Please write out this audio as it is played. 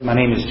My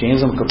name is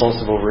James. I'm a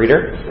compulsive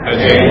overeater.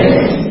 Hi,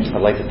 James.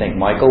 I'd like to thank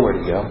Michael. Where'd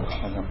he go?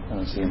 I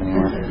don't see him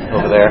anymore.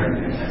 Over there,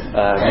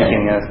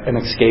 making an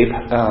escape.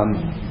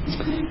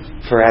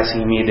 For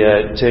asking me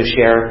to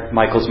share.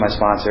 Michael's my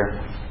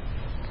sponsor.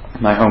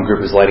 My home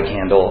group is Light a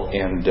Candle,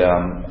 and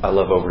I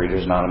love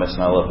Overeaters Anonymous,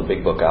 and I love the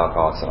big book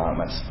Alcoholics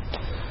Anonymous.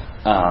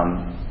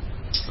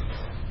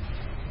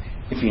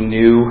 If you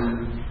knew,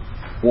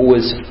 what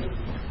was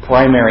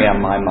primary on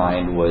my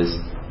mind was,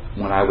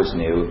 when I was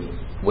new,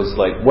 was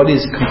like, what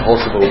is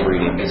compulsive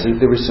overeating? Because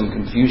there was some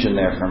confusion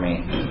there for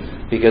me.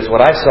 Because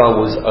what I saw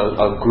was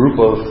a group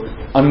of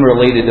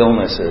unrelated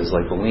illnesses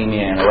like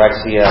bulimia,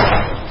 anorexia,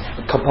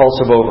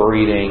 compulsive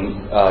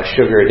overeating,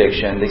 sugar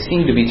addiction. They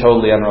seemed to be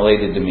totally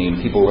unrelated to me,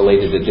 and people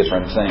related to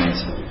different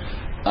things.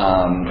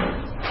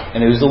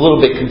 And it was a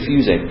little bit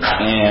confusing.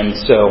 And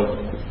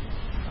so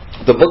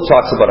the book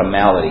talks about a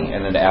malady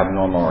and an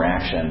abnormal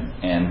reaction.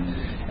 And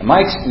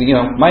my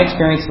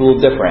experience is a little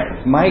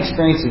different. My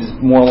experience is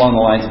more along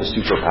the lines of a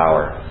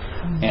superpower.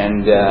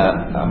 And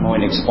I'm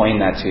going to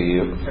explain that to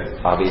you,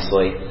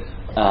 obviously.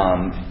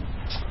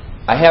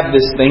 I have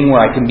this thing where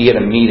I can be at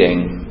a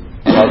meeting,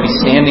 and I'll be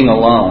standing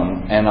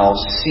alone, and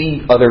I'll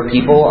see other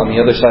people on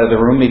the other side of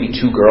the room, maybe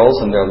two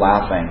girls, and they're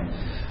laughing.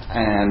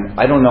 And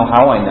I don't know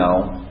how I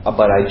know,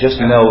 but I just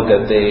know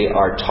that they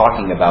are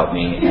talking about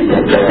me, and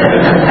that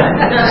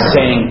they're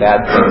saying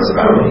bad things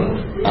about me.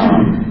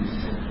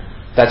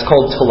 That's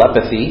called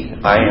telepathy.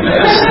 I am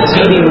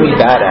exceedingly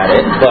bad at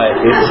it, but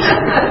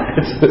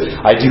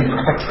I do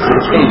practice it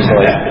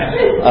occasionally.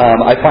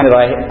 I find that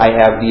I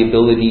have the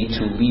ability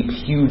to leap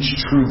huge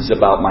truths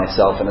about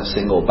myself in a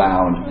single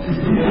bound,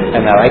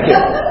 and that I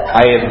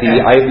have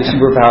the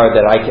superpower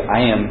that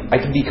I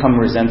can become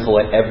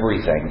resentful at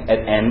everything,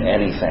 at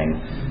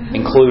anything,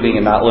 including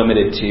and not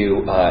limited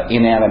to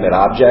inanimate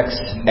objects,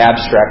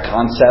 abstract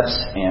concepts,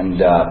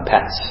 and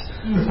pets.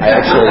 I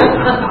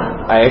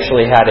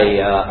actually had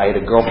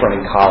a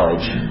girlfriend in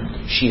college.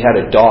 She had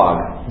a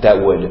dog that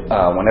would,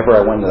 whenever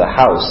I went to the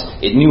house,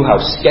 it knew how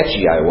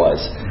sketchy I was,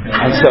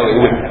 and so it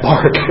would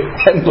bark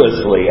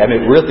endlessly, and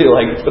it really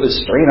put a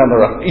strain on the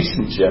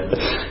relationship.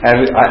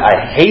 And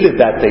I hated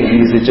that thing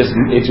because it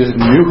just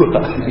knew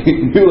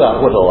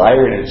what a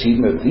liar and a cheat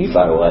and a thief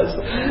I was,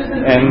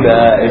 and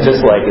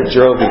it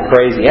drove me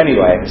crazy.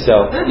 Anyway,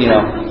 so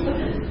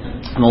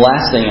And the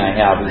last thing I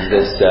have is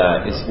this: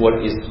 is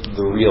what is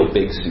the real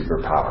big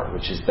superpower,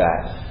 which is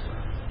that,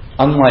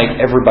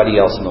 unlike everybody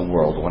else in the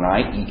world, when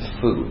I eat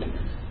food,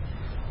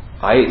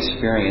 I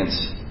experience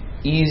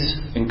ease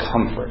and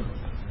comfort.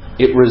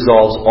 It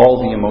resolves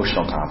all the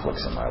emotional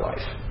conflicts in my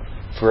life.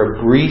 For a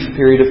brief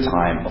period of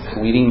time, a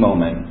fleeting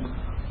moment,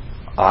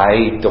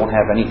 I don't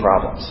have any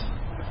problems.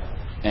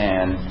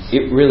 And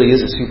it really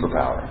is a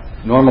superpower.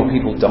 Normal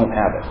people don't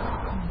have it.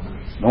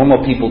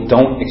 Normal people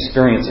don't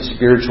experience a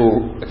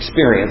spiritual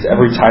experience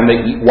every time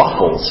they eat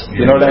waffles.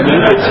 You know what I mean?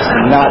 It's just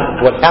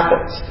not what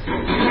happens.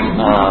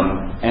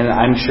 And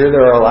I'm sure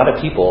there are a lot of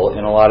people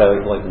in a lot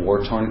of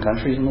war-torn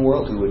countries in the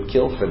world who would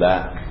kill for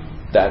that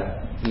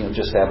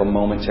just to have a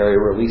momentary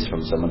release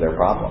from some of their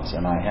problems.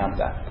 And I have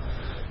that.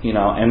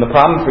 And the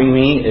problem for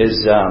me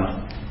is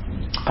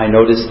I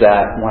noticed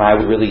that when I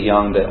was really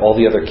young that all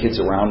the other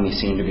kids around me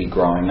seemed to be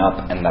growing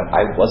up, and that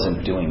I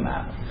wasn't doing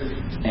that.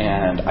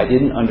 And I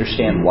didn't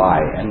understand why,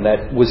 and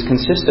that was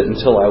consistent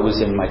until I was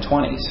in my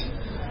 20s.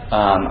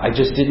 I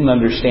just didn't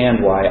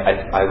understand why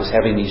I was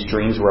having these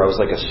dreams where I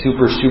was like a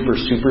super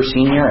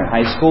senior in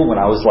high school when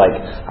I was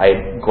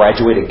I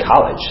graduated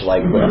college.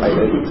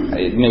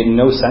 It made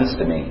no sense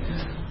to me.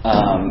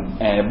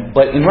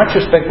 But in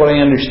retrospect, what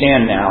I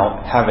understand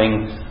now,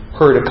 having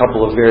heard a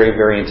couple of very,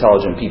 very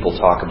intelligent people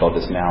talk about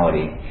this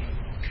malady,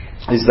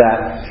 is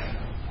that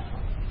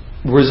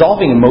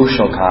resolving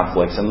emotional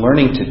conflicts and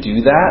learning to do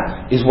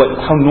that is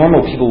how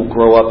normal people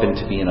grow up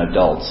into being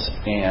adults.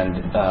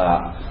 And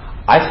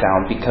I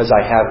found, because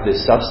I have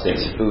this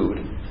substance, food,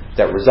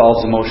 that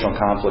resolves emotional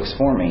conflicts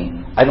for me,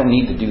 I don't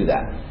need to do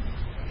that.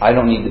 I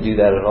don't need to do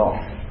that at all.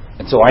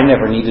 And so I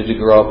never needed to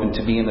grow up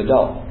into being an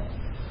adult.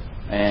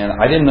 And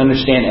I didn't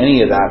understand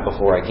any of that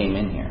before I came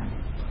in here.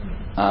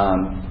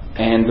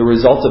 And the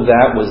result of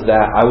that was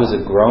that I was a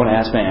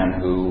grown-ass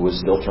man who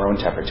was still throwing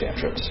temper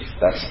tantrums.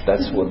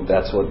 That's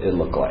what it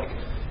looked like.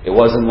 It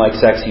wasn't like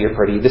Sexy or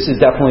Pretty. This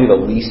is definitely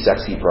the least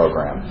sexy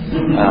program.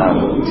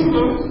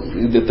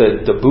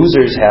 The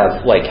boozers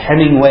have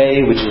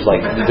Hemingway, which is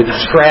the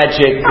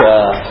tragic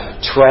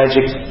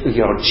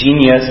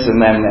genius,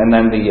 and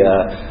then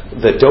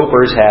the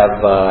dopers have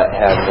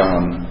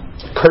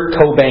Kurt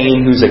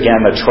Cobain, who's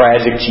again a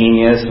tragic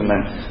genius, and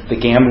then the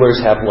gamblers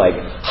have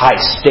high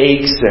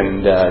stakes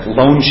and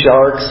loan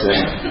sharks,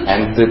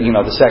 and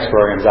the sex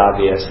program's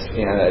obvious,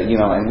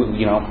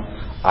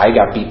 I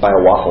got beat by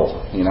a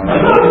waffle,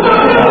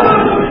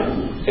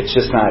 it's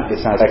just not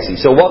sexy.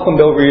 So welcome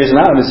to Overeaters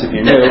Anonymous if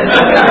you're new.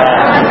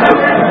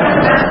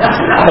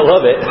 I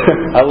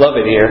love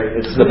it here.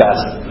 It's the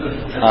best.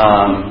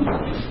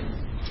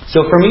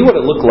 So for me, what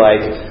it looked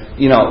like,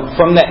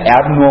 from that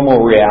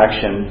abnormal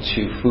reaction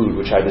to food,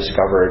 which I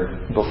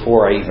discovered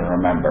before I even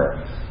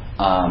remember,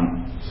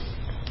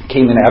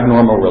 became an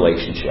abnormal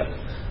relationship.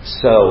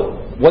 So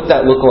what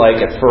that looked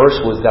like at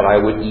first was that I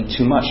would eat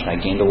too much and I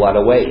gained a lot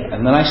of weight.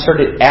 And then I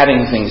started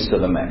adding things to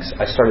the mix.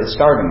 I started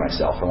starving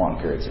myself for long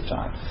periods of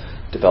time,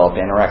 developed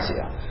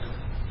anorexia.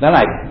 Then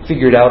I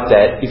figured out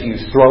that if you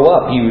throw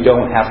up, you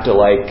don't have to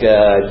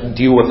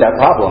deal with that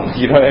problem.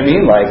 You know what I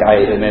mean?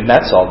 And then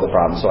that solved the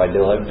problem. So I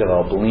developed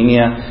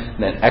bulimia,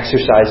 and then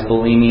exercise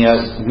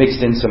bulimia,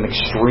 mixed in some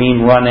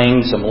extreme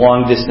running, some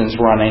long distance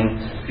running,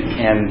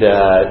 and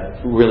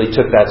really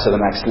took that to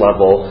the next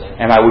level.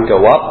 And I would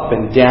go up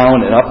and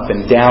down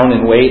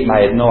in weight, and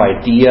I had no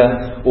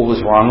idea what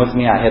was wrong with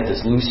me. I had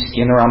this loose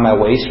skin around my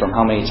waist from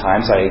how many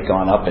times I had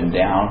gone up and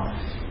down,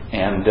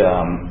 and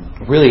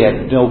really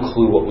had no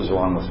clue what was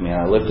wrong with me.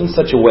 And I lived in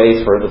such a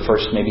way for the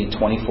first maybe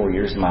 24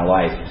 years of my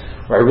life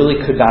where I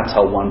really could not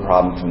tell one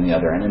problem from the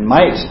other. And in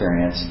my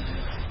experience,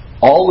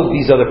 all of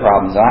these other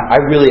problems,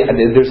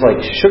 there's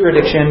sugar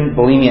addiction,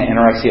 bulimia,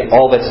 anorexia,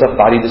 all that stuff,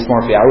 body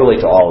dysmorphia, I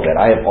relate to all of it.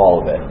 I have all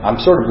of it. I'm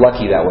sort of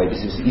lucky that way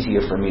because it's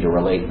easier for me to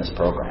relate in this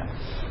program.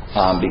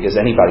 Because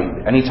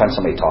anytime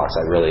somebody talks,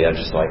 I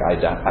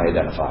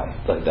identify.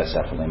 That's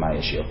definitely my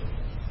issue.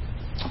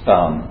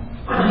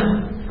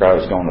 Where I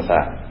was going with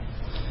that.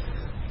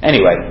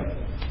 Anyway,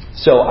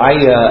 so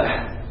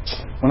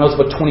when I was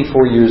about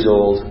 24 years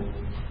old,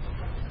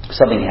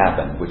 something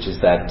happened, which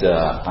is that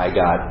I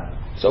got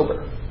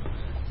sober.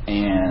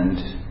 And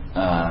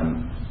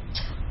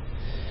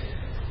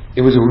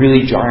it was a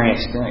really jarring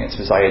experience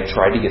because I had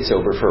tried to get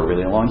sober for a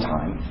really long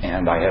time,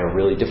 and I had a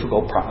really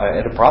I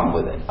had a problem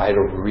with it. I had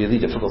a really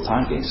difficult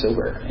time getting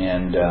sober,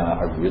 and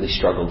I really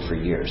struggled for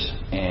years.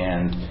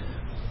 And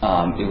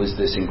it was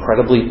this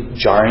incredibly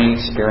jarring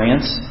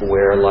experience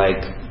where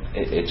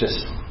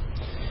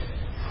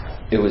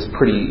it was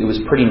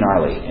pretty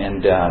gnarly.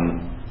 And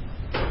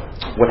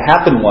what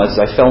happened was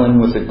I fell in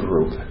with a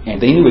group, and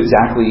they knew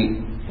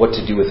exactly what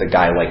to do with a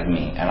guy like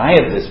me. And I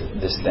have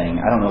this thing,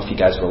 I don't know if you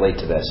guys relate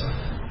to this.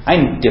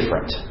 I'm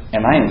different,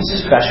 and I am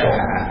special,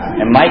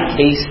 and my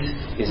case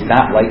is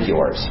not like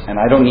yours, and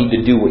I don't need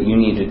to do what you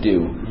need to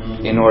do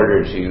in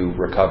order to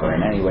recover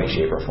in any way,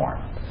 shape, or form.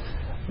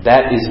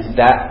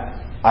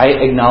 I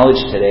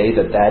acknowledge today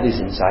that is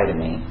inside of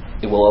me.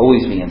 It will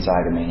always be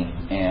inside of me,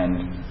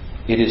 and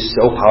it is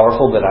so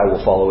powerful that I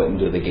will follow it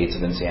into the gates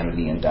of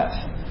insanity and death.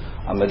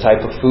 I'm the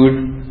type of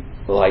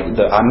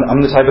I'm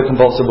the type of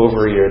compulsive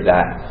overeater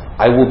that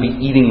I will be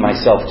eating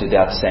myself to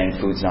death saying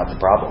food's not the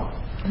problem.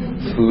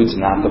 Food's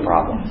not the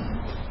problem.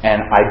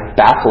 And I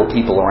baffle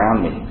people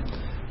around me.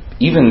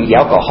 Even the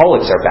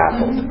alcoholics are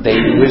baffled. They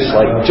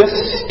just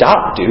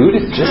stop,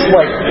 dude. Just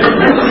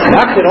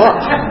knock it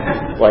off.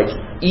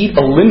 Eat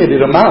a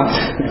limited amount.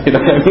 You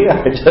know what I mean?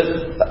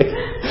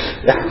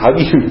 How have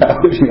you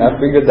not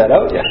figured that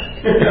out yet?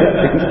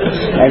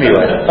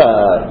 Anyway,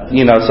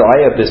 so I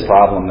have this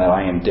problem that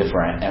I am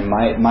different, and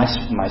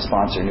my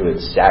sponsor knew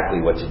exactly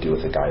what to do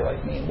with a guy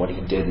like me. And what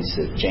he did, he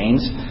said,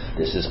 James,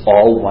 this is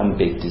all one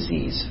big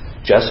disease.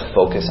 Just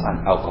focus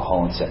on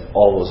alcohol and set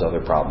all those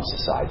other problems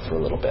aside for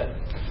a little bit.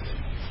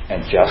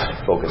 And just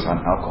focus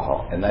on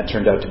alcohol. And that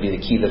turned out to be the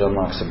key that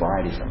unlocked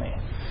sobriety for me.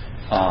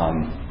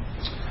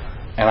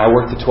 And I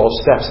worked the 12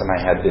 steps, and I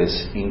had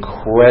this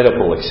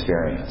incredible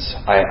experience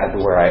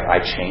where I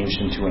changed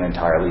into an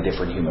entirely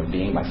different human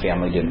being. My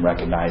family didn't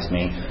recognize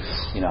me.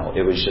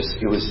 It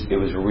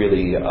was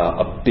really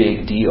a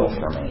big deal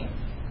for me.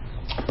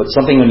 But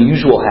something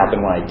unusual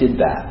happened when I did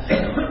that,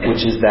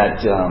 which is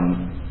that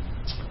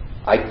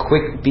I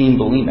quit being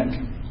bulimic.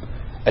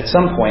 At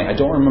some point, I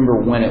don't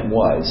remember when it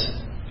was,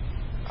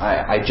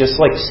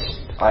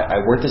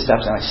 I worked the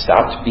steps and I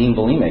stopped being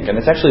bulimic. And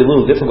it's actually a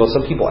little difficult.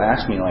 Some people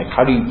ask me,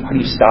 how do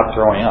you stop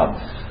throwing up?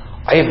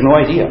 I have no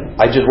idea.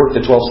 I just worked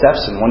the 12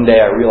 steps, and one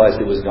day I realized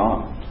it was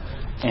gone.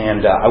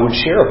 And I would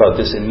share about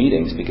this in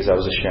meetings because I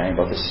was sharing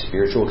about this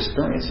spiritual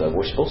experience that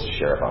we're supposed to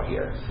share about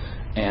here.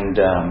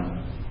 And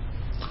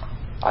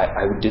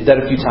I did that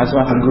a few times in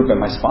my home group, and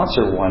my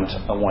sponsor one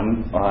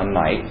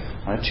night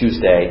on a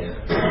Tuesday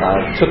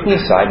took me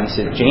aside and he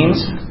said, James,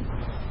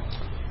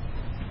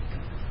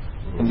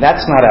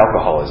 that's not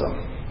alcoholism.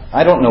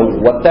 I don't know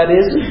what that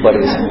is, but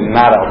it's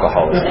not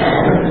alcoholism.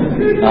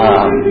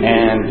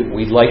 And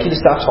we'd like you to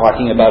stop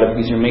talking about it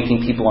because you're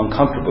making people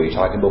uncomfortable. You're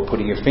talking about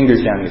putting your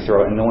fingers down your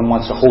throat, and no one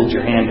wants to hold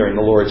your hand during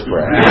the Lord's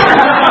Prayer.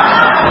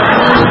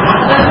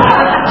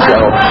 So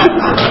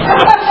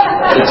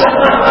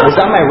it was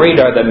on my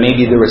radar that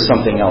maybe there was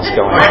something else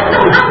going on.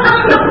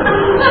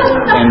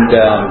 And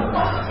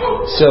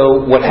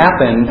so what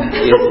happened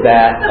is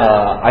that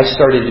I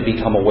started to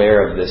become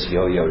aware of this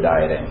yo-yo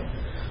dieting.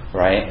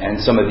 Right? And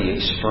some of the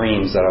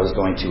extremes that I was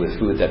going to with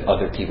food that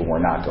other people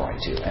were not going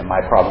to. And my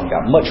problem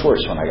got much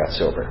worse when I got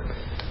sober.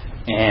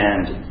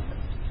 And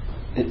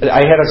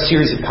I had a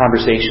series of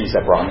conversations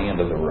that brought me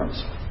into the rooms.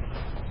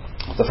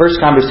 The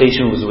first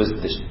conversation was with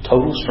this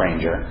total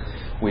stranger.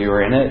 We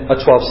were in a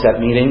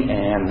 12-step meeting,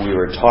 and we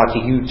were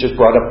talking. He just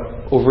brought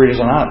up Overeaters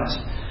Anonymous.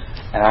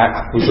 And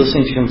I was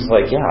listening to him,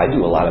 like, yeah, I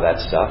do a lot of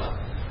that stuff.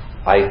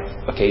 I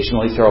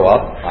occasionally throw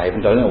up. I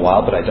haven't done it in a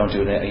while, but I don't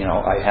do it.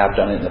 I have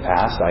done it in the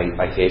past. I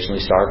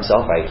occasionally starve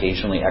myself. I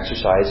occasionally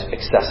exercise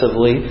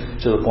excessively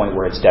to the point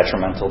where it's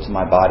detrimental to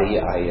my body.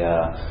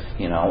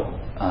 I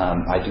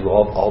do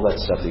all that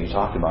stuff that you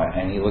talked about.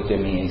 And he looked at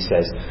me and he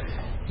says,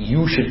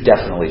 "You should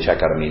definitely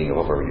check out a meeting of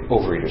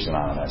Overeaters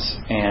Anonymous."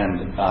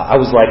 And I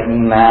was like,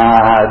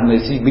 "Nah,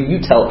 but you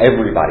tell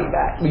everybody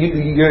that.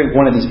 You're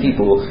one of these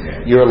people.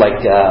 You're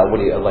like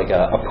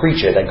a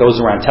preacher that goes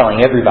around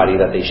telling everybody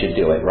that they should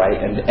do it, right?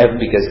 And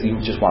because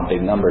you just want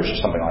big numbers or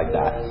something like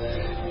that."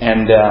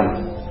 And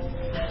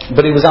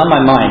but it was on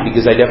my mind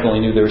because I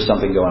definitely knew there was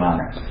something going on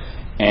there.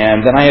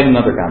 And then I had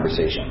another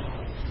conversation,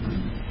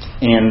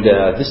 and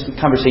this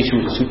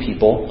conversation was 2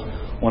 people.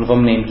 One of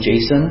them named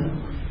Jason.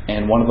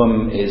 And one of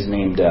them is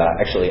named,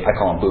 actually, I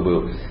call him Boo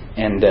Boo.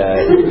 And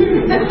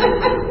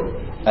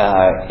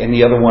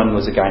the other one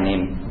was a guy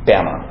named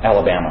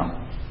Alabama.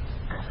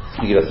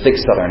 He had a thick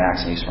southern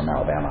accent. He's from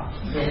Alabama.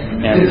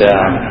 And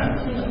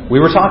we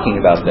were talking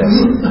about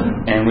this.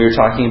 And we were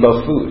talking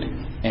about food.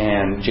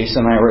 And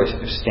Jason and I were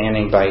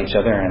standing by each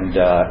other, and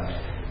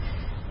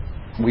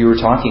we were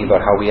talking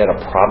about how we had a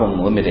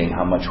problem limiting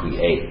how much we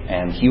ate.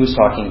 And he was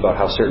talking about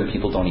how certain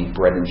people don't eat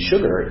bread and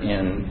sugar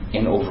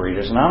in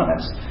Overeaters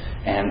Anonymous.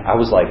 And that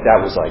was like,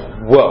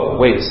 whoa,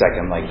 wait a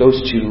second. Like those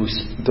two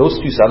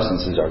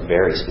substances are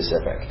very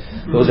specific.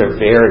 Those are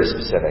very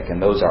specific,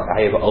 and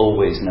I have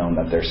always known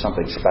that there's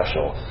something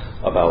special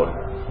about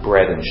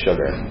bread and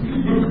sugar.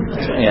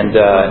 And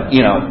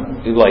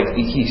like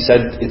he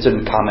said, it's a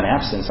common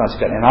abstinence, not to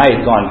cut. And I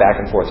had gone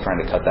back and forth trying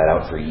to cut that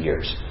out for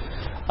years,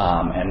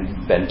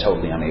 and been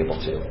totally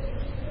unable to.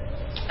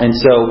 And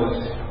so,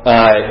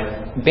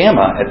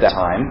 Bama at that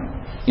time.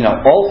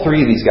 All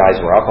 3 of these guys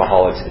were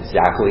alcoholics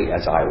exactly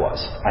as I was.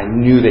 I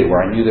knew they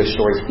were. I knew their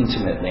stories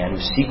intimately. I knew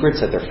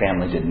secrets that their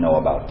family didn't know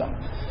about them.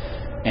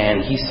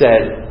 And he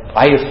said,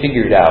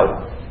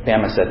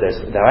 Bama said this,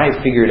 that I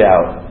have figured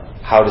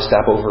out how to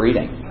stop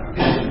overeating.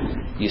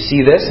 You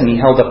see this? And he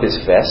held up his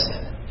fist,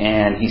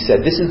 and he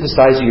said, "This is the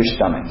size of your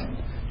stomach.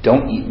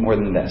 Don't eat more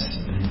than this."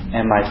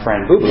 And my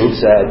friend Boo Boo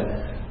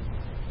said,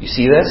 "You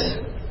see this?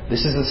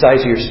 This is the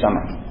size of your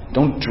stomach.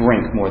 Don't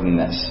drink more than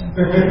this."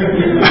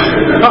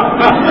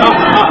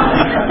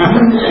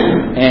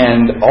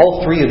 And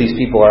all 3 of these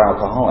people are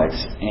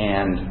alcoholics.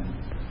 And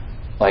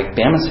like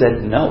Bama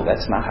said, no,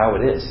 that's not how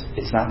it is.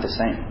 It's not the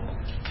same.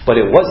 But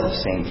it was the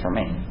same for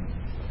me.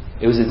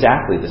 It was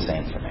exactly the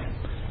same for me.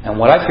 And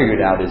what I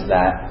figured out is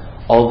that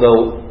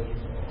although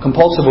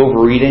compulsive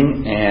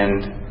overeating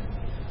and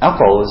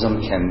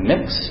alcoholism can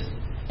mix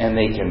and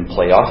they can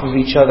play off of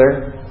each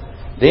other,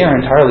 they are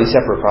entirely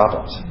separate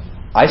problems.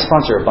 I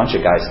sponsor a bunch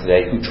of guys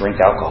today who drink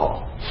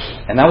alcohol.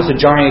 And that was a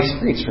jarring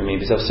experience for me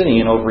because I was sitting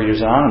in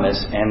Overeaters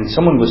Anonymous and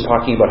someone was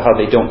talking about how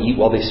they don't eat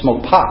while they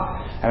smoke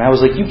pot. And I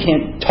was like, you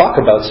can't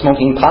talk about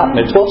smoking pot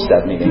in a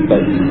 12-step meeting,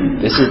 but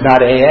this is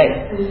not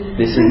AA.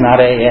 This is not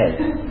AA.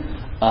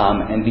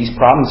 And these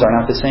problems are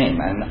not the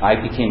same. And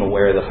I became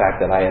aware of the fact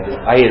that I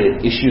had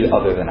an issue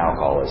other than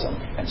alcoholism.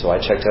 And so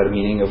I checked out a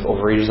meeting of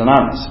Overeaters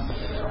Anonymous.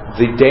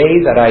 The day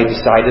that I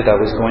decided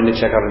I was going to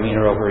check out a meeting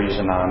of Overeaters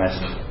Anonymous,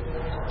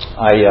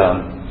 I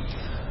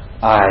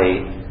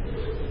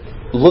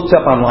looked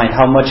up online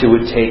how much it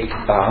would take,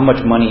 how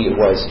much money it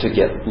was to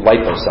get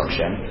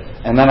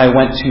liposuction, and then I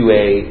went to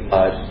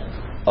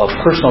a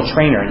personal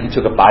trainer, and he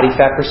took a body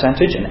fat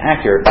percentage, an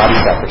accurate body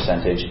fat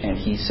percentage, and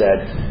he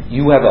said,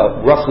 you have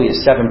roughly a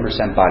 7%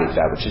 body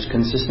fat, which is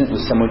consistent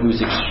with someone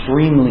who's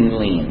extremely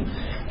lean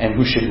and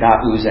who should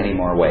not lose any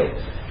more weight.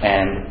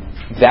 And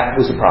that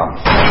was a problem.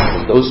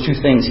 Those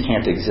 2 things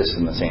can't exist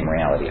in the same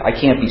reality. I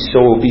can't be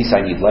so obese I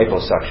need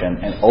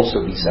liposuction and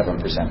also be 7%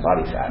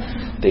 body fat.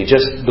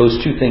 Those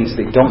 2 things,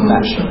 they don't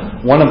mesh.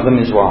 One of them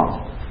is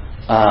wrong.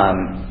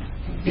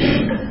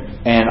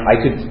 And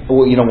I could,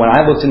 when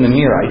I looked in the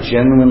mirror, I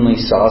genuinely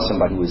saw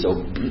somebody who was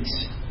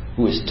obese,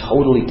 who was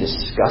totally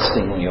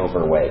disgustingly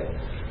overweight.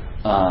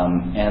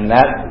 And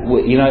that,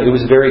 it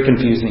was very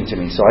confusing to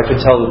me. So I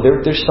could tell that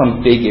there's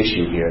some big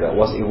issue here. It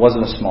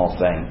wasn't a small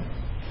thing.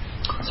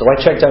 So I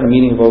checked out a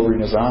meeting of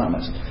Overeaters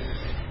Anonymous.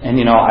 And,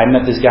 I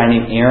met this guy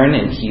named Aaron,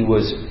 and he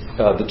was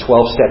the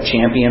 12-step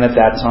champion at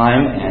that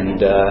time.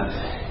 And,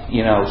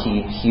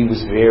 he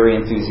was very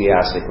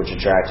enthusiastic, which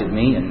attracted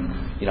me. And,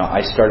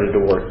 I started to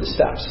work the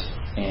steps.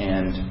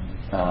 And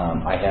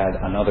I had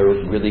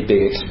another really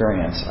big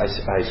experience. I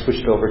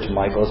switched over to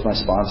Michael as my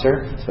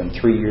sponsor. It's been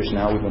 3 years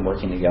now. We've been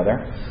working together.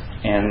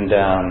 And,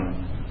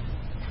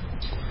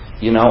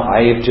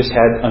 I have just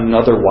had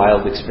another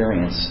wild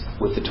experience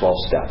with the 12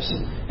 steps.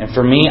 And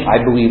for me,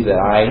 I believe that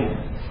I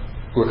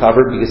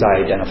recovered because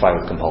I identify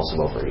with compulsive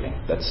overeating.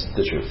 That's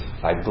the truth.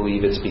 I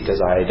believe it's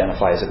because I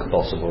identify as a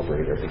compulsive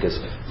overeater. Because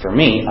for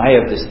me, I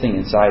have this thing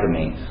inside of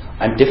me.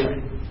 I'm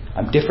different.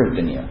 I'm different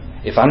than you.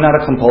 If I'm not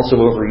a compulsive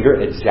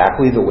overeater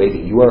exactly the way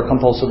that you are a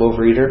compulsive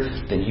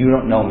overeater, then you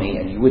don't know me,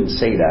 and you wouldn't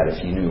say that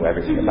if you knew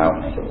everything about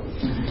me.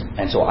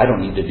 And so I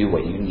don't need to do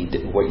what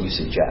you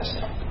suggest.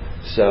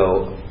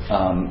 So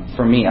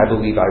for me, I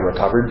believe I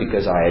recovered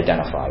because I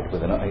identified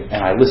with it,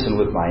 and I listened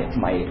with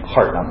my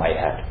heart, not my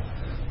head.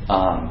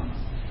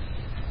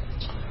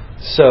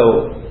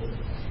 So,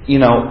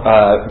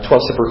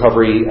 12-step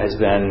recovery has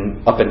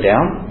been up and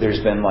down. There's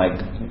been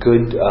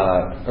good,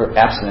 or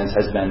abstinence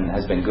has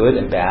been good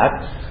and bad.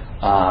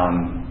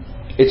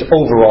 It's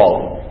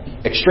overall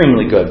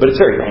extremely good, but it's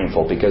very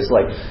painful because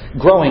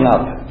growing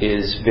up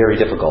is very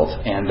difficult,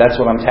 and that's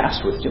what I'm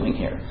tasked with doing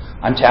here.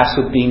 I'm tasked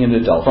with being an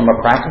adult from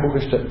a practical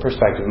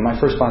perspective. And my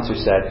first sponsor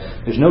said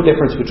there's no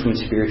difference between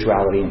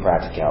spirituality and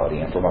practicality,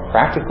 and from a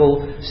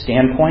practical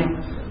standpoint,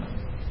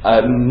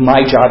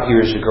 my job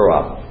here is to grow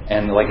up,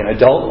 and an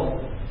adult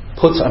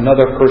puts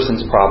another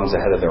person's problems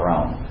ahead of their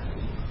own.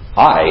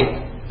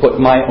 I put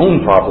my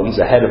own problems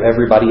ahead of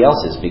everybody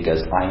else's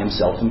because I am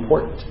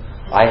self-important.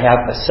 I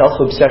have a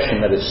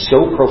self-obsession that is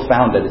so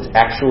profound that it's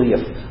actually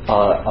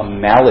a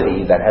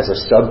malady that has a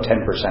sub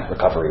 10%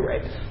 recovery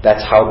rate.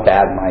 That's how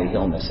bad my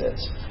illness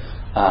is.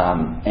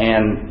 I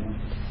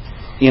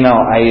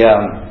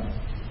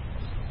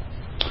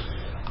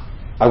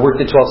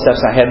worked at 12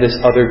 Steps. I had this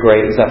other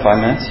great, is that 5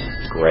 minutes?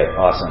 Great,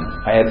 awesome.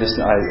 I had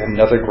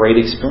another great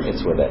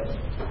experience with it.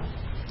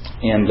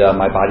 And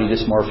my body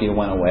dysmorphia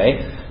went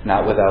away,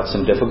 not without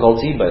some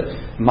difficulty, but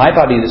my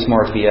body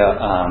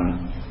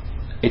dysmorphia,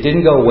 it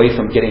didn't go away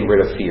from getting rid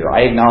of fear.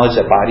 I acknowledge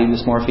that body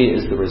dysmorphia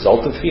is the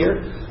result of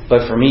fear,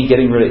 but for me,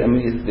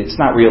 it's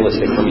not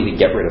realistic for me to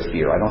get rid of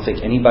fear. I don't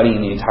think anybody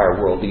in the entire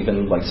world,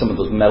 even some of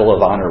those Medal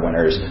of Honor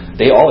winners,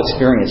 they all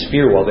experienced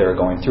fear while they were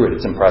going through it.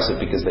 It's impressive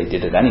because they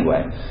did it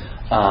anyway.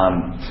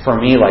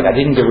 For me, I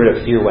didn't get rid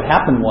of fear. What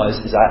happened was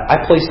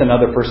I placed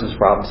another person's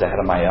problems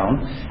ahead of my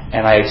own,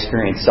 and I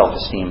experienced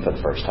self-esteem for the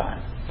first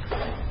time.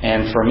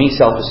 And for me,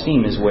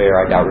 self-esteem is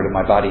where I got rid of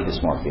my body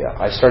dysmorphia.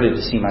 I started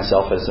to see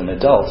myself as an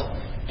adult,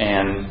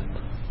 and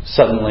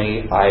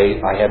suddenly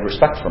I had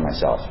respect for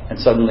myself. And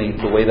suddenly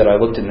the way that I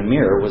looked in the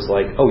mirror was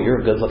oh, you're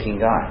a good-looking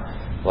guy.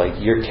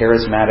 You're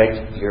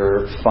charismatic,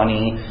 you're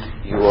funny,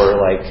 you're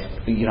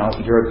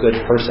you're a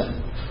good person.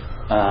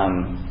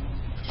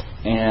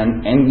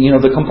 And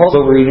the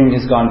compulsive overeating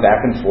has gone back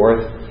and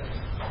forth.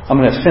 I'm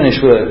going to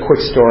finish with a quick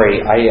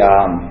story.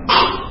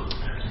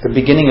 The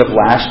beginning of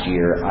last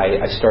year,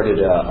 I started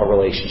a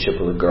relationship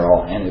with a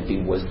girl, and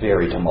it was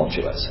very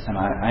tumultuous. And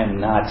I am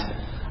not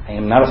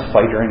a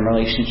fighter in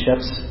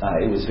relationships.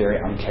 It was very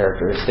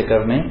uncharacteristic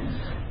of me,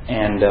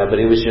 but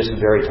it was just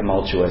very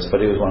tumultuous.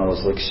 But it was one of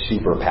those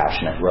super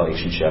passionate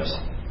relationships,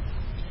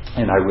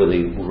 and I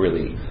really,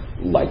 really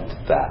liked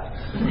that.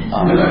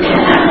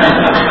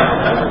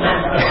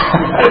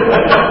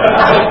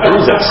 It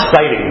was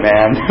exciting,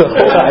 man.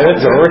 It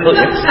was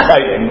really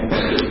exciting.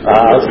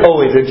 I was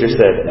always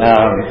interested.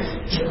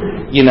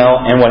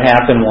 And what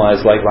happened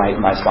was,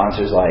 my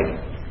sponsor's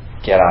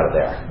get out of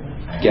there.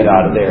 Get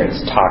out of there.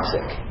 It's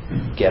toxic.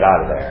 Get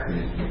out of there.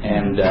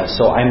 And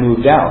so I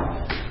moved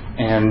out.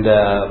 And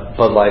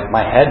but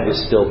my head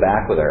was still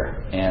back with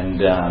her.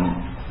 And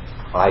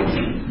I,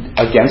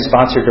 against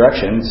sponsor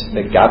directions,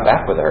 got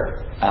back with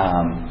her.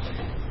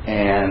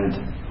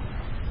 And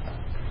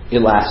it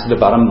lasted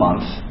about a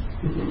month.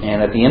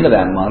 And at the end of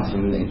that month,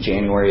 in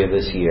January of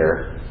this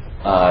year,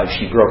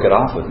 she broke it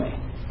off with me.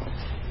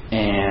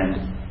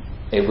 And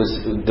it was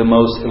the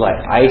most,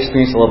 I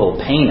experienced a level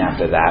of pain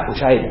after that, which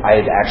I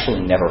had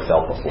actually never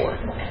felt before.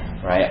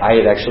 Right? I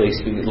had actually,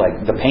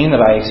 the pain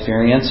that I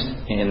experienced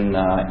in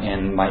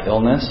my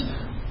illness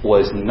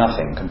was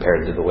nothing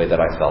compared to the way that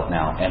I felt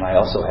now. And I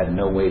also had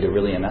no way to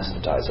really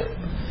anesthetize it.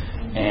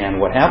 And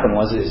what happened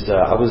was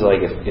I was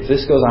if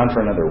this goes on for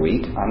another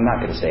week, I'm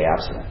not going to stay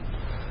abstinent.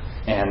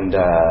 And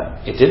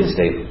it didn't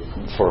stay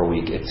for a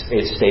week. It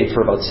stayed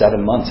for about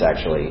 7 months,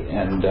 actually.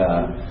 And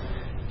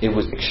it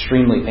was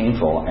extremely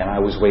painful. And I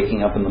was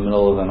waking up in the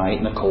middle of the night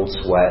in a cold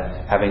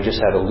sweat, having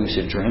just had a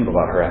lucid dream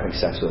about her having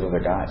sex with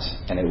other guys.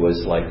 And it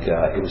was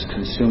it was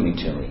consuming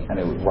to me. And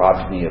it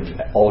robbed me of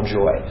all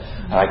joy.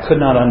 And I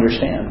could not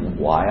understand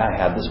why I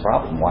had this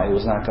problem, why it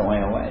was not going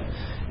away.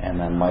 And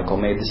then Michael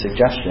made the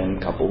suggestion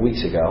a couple of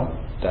weeks ago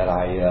that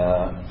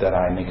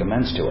I make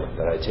amends to her,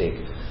 that I take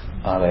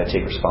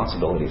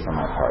responsibility for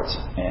my parts.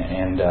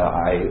 And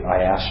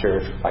I asked her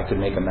if I could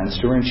make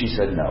amends to her, and she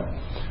said no,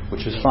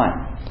 which was fine.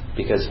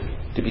 Because,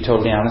 to be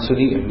totally honest with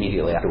you,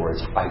 immediately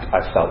afterwards,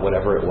 I felt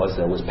whatever it was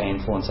that was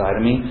painful inside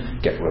of me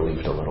get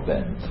relieved a little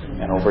bit.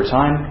 And over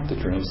time, the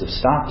dreams have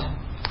stopped.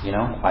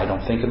 I don't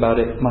think about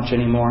it much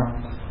anymore.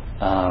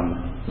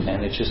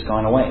 And it's just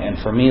gone away. And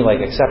for me,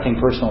 accepting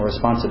personal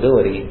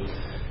responsibility,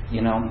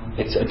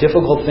 it's a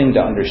difficult thing to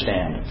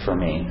understand for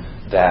me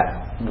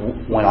that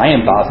when I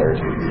am bothered,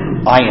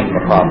 I am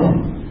the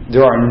problem.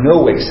 There are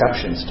no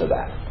exceptions to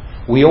that.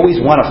 We always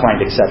want to find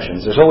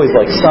exceptions. There's always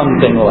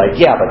something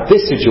yeah, but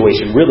this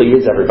situation really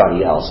is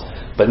everybody else.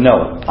 But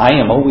no, I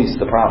am always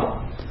the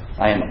problem.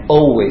 I am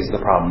always the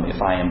problem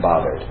if I am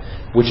bothered.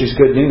 Which is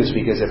good news,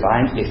 because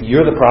if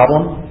you're the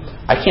problem,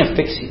 I can't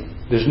fix you.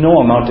 There's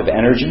no amount of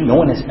energy. No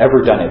one has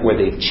ever done it where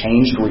they've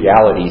changed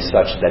reality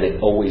such that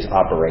it always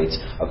operates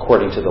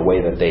according to the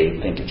way that they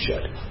think it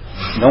should.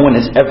 No one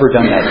has ever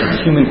done that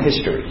in human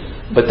history.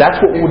 But that's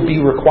what would be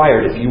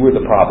required if you were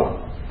the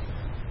problem.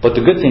 But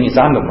the good thing is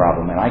I'm the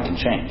problem and I can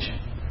change.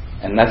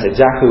 And that's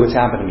exactly what's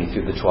happened to me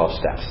through the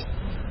 12 steps.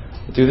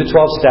 Through the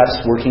 12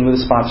 steps, working with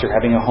a sponsor,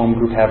 having a home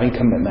group, having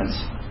commitments,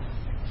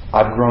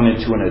 I've grown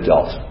into an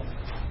adult.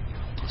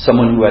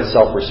 Someone who has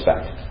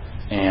self-respect.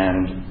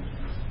 And,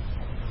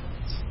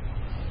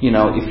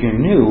 if you're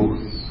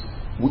new,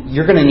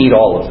 you're going to need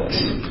all of this.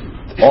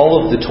 All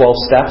of the 12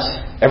 steps,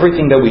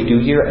 everything that we do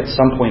here, at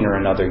some point or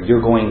another,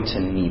 you're going to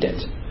need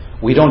it.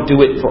 We don't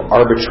do it for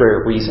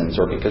arbitrary reasons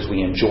or because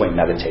we enjoy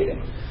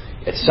meditating.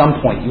 At some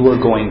point, you are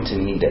going to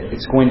need it.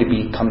 It's going to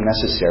become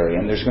necessary.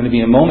 And there's going to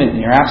be a moment in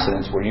your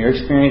abstinence when you're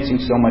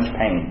experiencing so much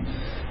pain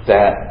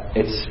that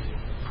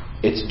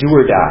it's do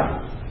or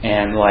die.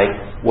 And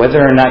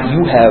whether or not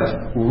you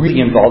have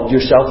really involved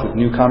yourself with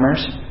newcomers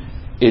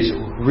is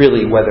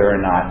really whether or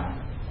not,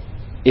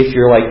 if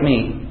you're like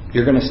me,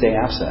 you're going to stay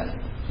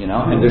abstinent.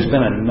 And there's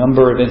been a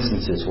number of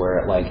instances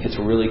where it's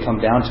really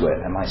come down to it,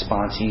 and my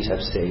sponsees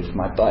have saved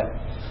my butt.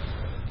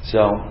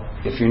 So,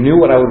 if you're new,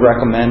 what I would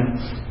recommend,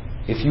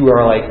 if you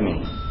are like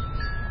me,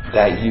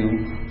 that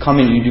you come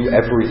and you do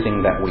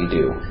everything that we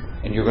do,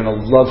 and you're going to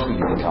love who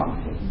you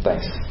become.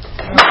 Thanks.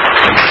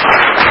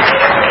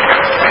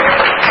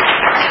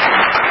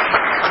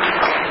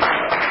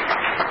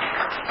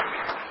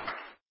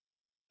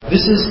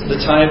 This is the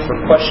time for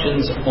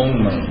questions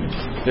only.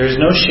 There is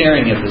no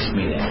sharing at this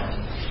meeting.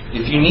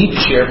 If you need to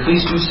share,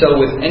 please do so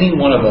with any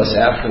one of us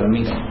after the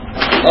meeting.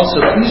 Also,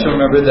 please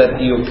remember that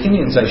the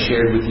opinions I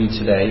shared with you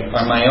today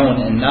are my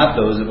own and not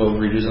those of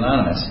Overeaters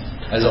Anonymous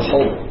as a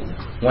whole.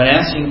 When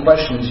asking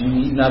questions, you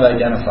need not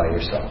identify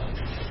yourself.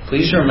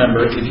 Please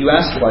remember, if you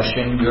ask a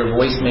question, your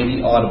voice may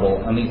be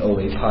audible on the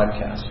OA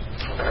podcast.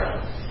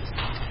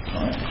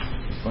 All right.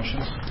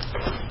 Questions?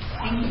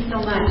 Thank you so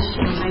much.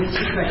 I have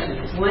two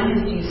questions. One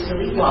is, do you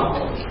still eat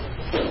waffles?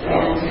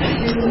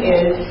 And two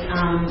is,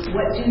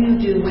 what do you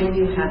do when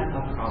you have a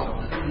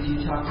problem? Because you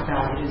talked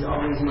about it is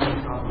always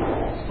my problem.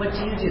 What do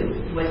you do?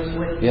 What do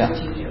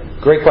you do?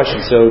 Great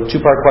question. So,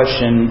 two-part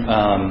question.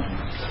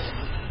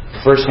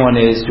 First one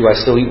is, do I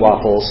still eat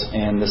waffles?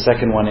 And the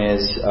second one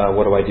is,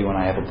 what do I do when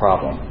I have a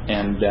problem?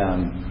 And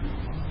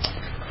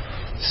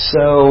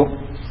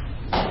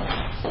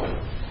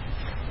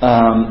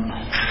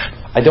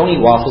I don't eat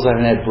waffles. I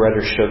haven't had bread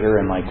or sugar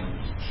in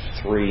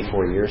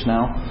 3-4 years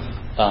now.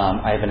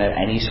 I haven't had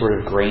any sort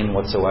of grain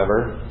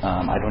whatsoever.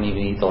 I don't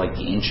even eat the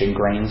ancient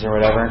grains or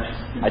whatever.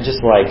 I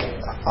just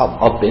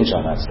I'll binge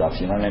on that stuff.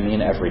 You know what I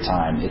mean? Every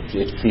time it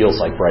feels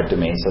like bread to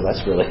me. So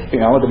that's really, you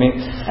know what I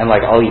mean? And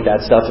I'll eat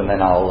that stuff and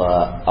then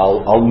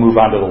I'll move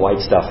on to the white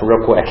stuff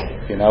real quick.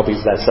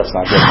 Because that stuff's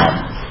not good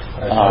enough.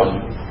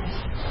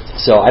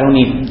 So I don't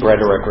eat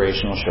bread or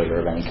recreational sugar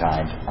of any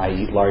kind. I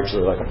eat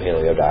largely a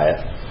paleo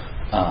diet.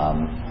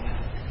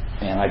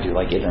 And I do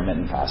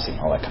intermittent fasting,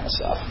 all that kind of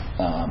stuff.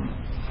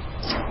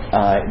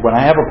 When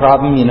I have a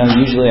problem,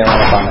 usually I run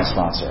it by my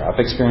sponsor. I've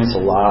experienced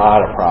a lot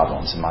of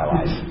problems in my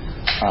life,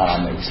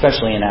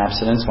 especially in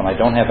abstinence when I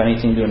don't have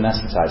anything to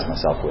anesthetize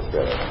myself with,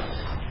 really.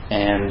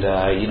 And,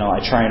 I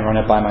try and run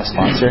it by my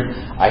sponsor.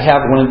 I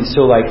have one of these,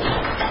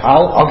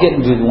 I'll get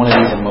into one of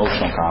these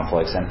emotional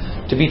conflicts. And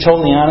to be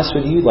totally honest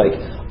with you,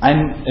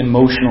 I'm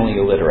emotionally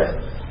illiterate.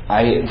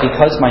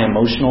 Because my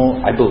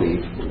emotional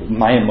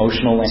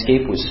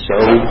landscape was so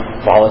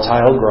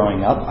volatile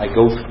growing up,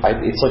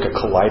 it's like a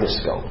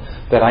kaleidoscope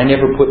that I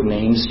never put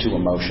names to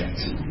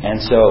emotions.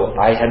 And so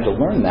I had to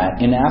learn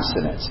that in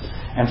abstinence.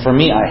 And for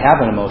me, I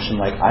have an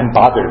emotion I'm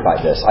bothered by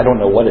this. I don't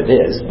know what it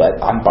is,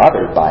 but I'm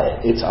bothered by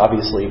it. It's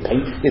obviously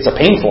it's a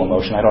painful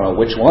emotion. I don't know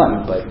which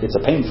one, but it's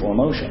a painful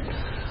emotion.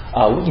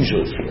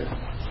 Usually fear.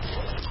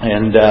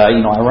 And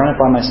I run it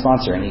by my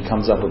sponsor, and he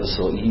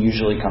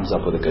usually comes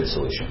up with a good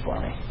solution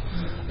for me.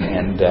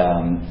 And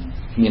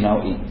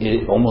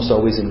it almost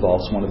always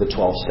involves one of the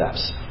 12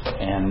 steps.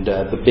 And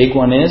the big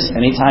one is,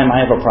 anytime I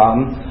have a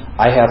problem,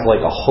 I have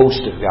a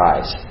host of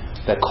guys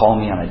that call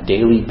me on a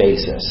daily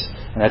basis.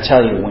 And I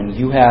tell you, when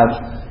you have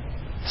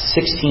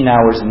 16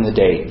 hours in the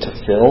day to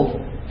fill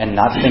and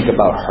not think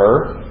about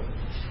her,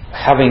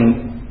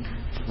 having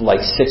 6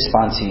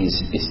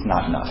 sponsees is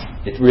not enough.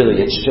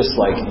 It's just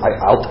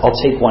I'll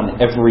take one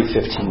every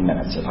 15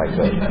 minutes if I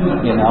could,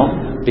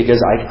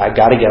 because I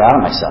got to get out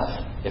of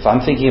myself. If I'm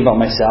thinking about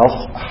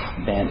myself,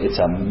 man, it's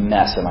a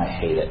mess and I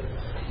hate it,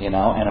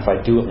 and if I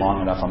do it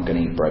long enough, I'm going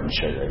to eat bread and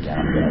sugar again.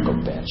 I'm going to go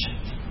binge.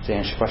 Does that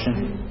answer your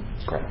question?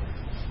 Great.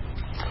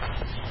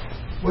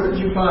 What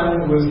did you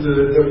find was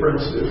the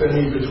difference, if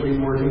any,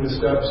 between working the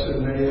steps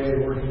in AA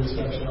and working the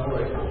steps in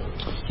OA?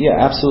 Yeah,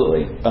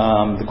 absolutely.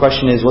 The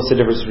question is, what's the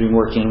difference between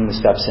working the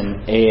steps in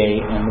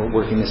AA and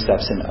working the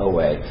steps in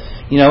OA?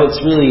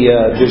 It's really,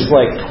 there's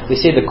they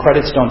say the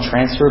credits don't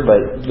transfer,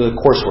 but the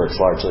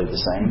coursework's largely the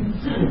same.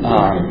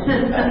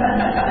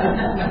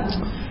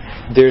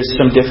 There's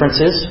some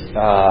differences.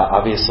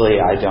 Obviously,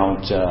 I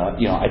don't.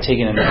 I take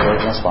an inventory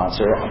from a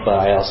sponsor, but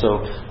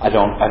I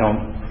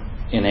don't.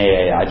 In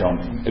AA, I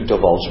don't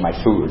divulge my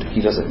food.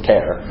 He doesn't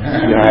care.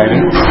 You know what I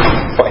mean?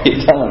 Why are you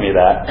telling me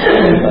that?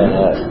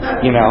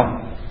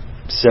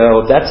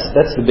 So that's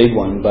the big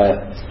one.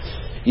 But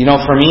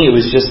for me, it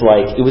was just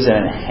like it was an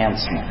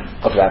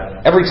enhancement of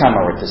that. Every time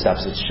I work the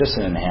steps, it's just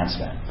an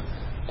enhancement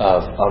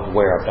of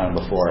where I've done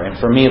before.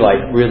 And for me, like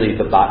really,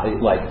 the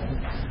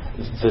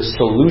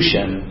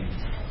solution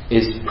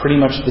is pretty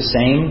much the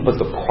same,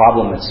 but the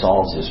problem it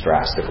solves is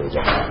drastically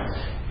different.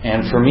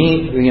 And for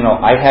me,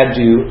 I had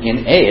to,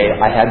 in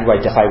AA, I had to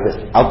identify with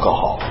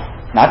alcohol,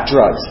 not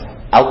drugs,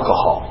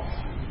 alcohol.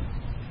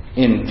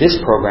 In this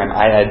program,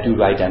 I had to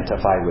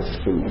identify with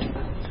food.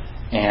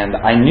 And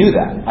I knew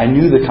that. I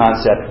knew the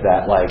concept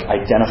that, like,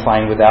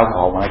 identifying with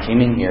alcohol when I came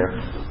in here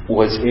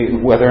was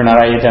whether or not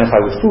I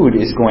identify with food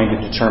is going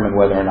to determine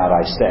whether or not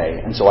I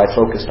stay. And so I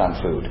focused on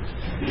food.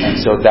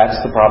 And so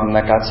that's the problem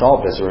that got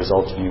solved as a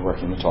result of me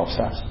working the 12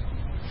 steps.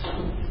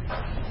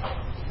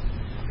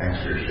 Thanks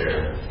for your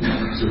share.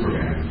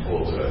 Superman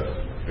holds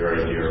a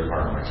very dear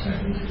part of my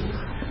second.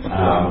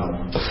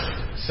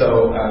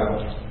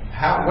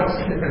 What's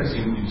the difference?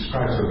 You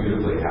described so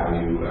beautifully how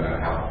you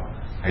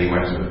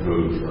went to the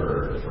food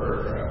for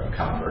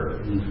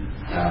comfort.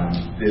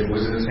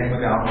 Was it the same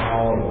with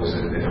alcohol, or was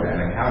it different?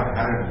 And how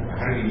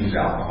did you use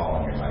alcohol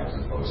in your life as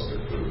opposed to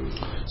food?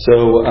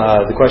 So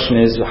the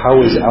question is,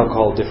 how is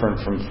alcohol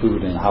different from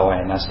food and how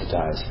I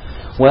anesthetize?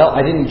 Well,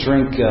 I didn't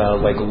drink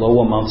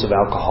low amounts of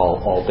alcohol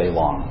all day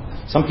long.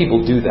 Some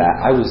people do that.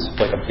 I was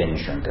like a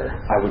binge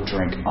drinker. I would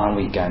drink on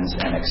weekends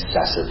and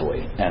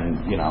excessively,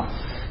 and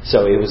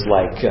so it was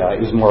like it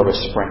was more of a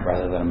sprint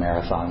rather than a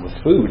marathon. With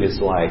food,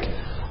 it's like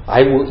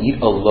I will eat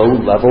a low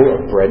level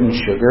of bread and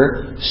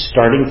sugar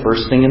starting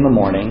first thing in the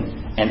morning,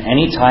 and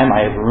any time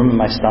I have room in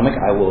my stomach,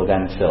 I will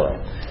then fill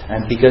it.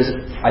 And because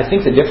I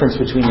think the difference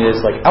between it is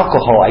like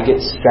alcohol, I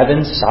get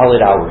 7 solid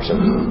hours of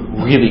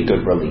really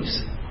good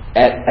release.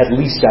 At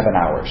least 7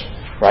 hours,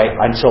 right?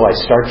 Until I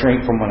start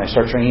drinking, from when I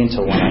start drinking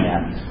until 1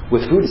 a.m.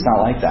 With food, it's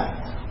not like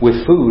that.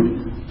 With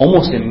food,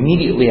 almost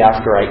immediately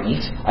after I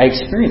eat, I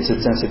experience a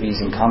sense of ease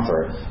and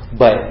comfort,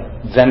 but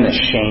then the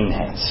shame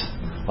hits.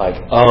 Like,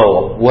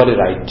 oh, what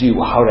did I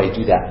do? How did I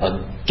do that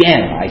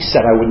again? I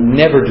said I would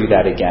never do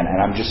that again,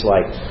 and I'm just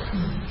like,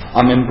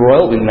 I'm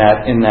embroiled in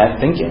that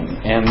thinking.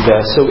 And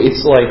so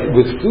it's like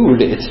with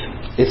food, it's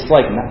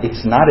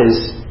not as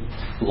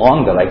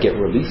long that I get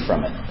relief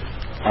from it.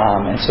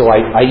 And so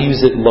I use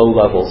it low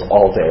levels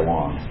all day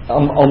long,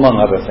 among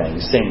other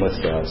things. Same with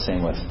other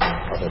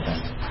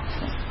things.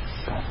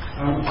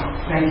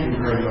 Thank you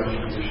very much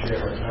for your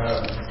share.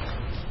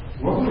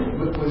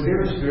 Was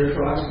there a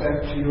spiritual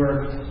aspect to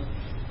your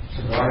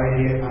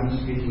sobriety? I'm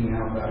speaking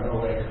now about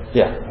OA.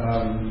 Yeah.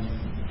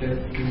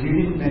 Because you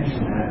didn't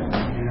mention that,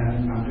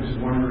 and I'm just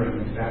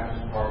wondering if that was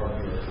part of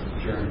your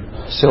journey.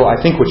 So I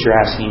think what you're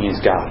asking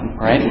is God,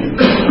 right?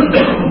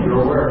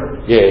 Your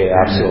word. Yeah,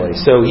 absolutely.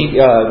 So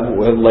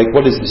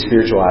what is the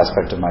spiritual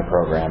aspect of my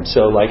program?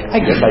 So I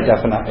guess I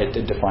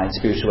define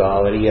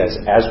spirituality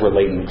as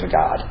relating to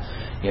God,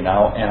 and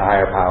a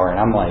higher power. And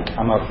I'm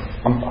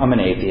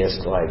an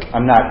atheist.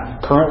 I'm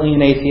not currently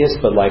an atheist,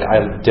 but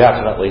I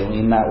definitely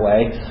lean that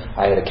way.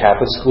 I had a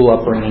Catholic school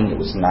upbringing. It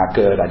was not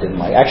good. I didn't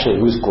like.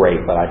 Actually, it was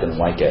great, but I didn't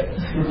like it.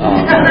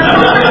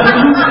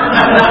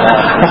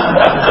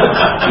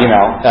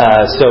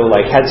 So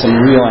had some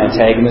real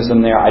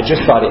antagonism there. I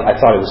thought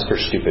it was for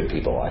stupid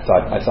people. I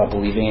thought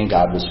believing in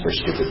God was for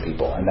stupid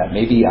people, and that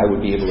maybe I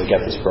would be able to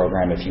get this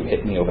program if you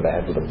hit me over the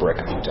head with a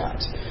brick a few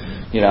times.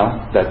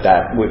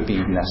 That would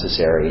be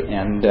necessary.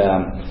 And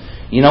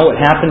what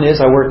happened is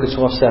I worked the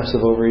 12 steps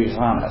of Overeaters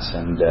Anonymous,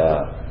 and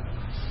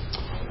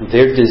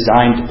they're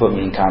designed to put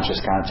me in conscious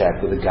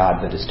contact with a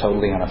God that is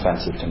totally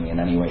unoffensive to me in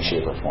any way,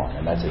 shape, or form.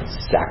 And that's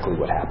exactly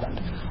what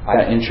happened.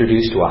 I got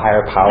introduced to a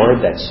higher power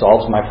that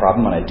solves my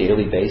problem on a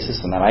daily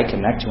basis and that I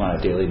connect to on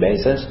a daily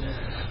basis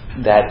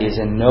that is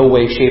in no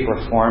way, shape,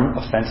 or form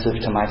offensive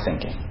to my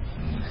thinking.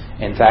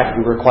 In fact,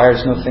 it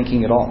requires no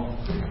thinking at all.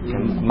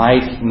 My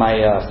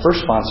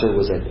first sponsor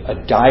was a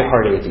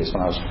die-hard atheist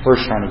when I was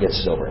first trying to get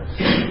sober.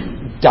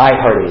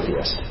 Die-hard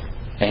atheist.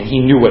 And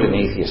he knew what an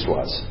atheist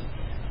was.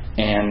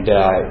 And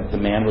the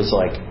man was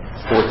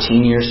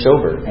 14 years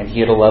sober, and he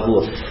had a level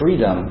of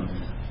freedom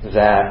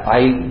that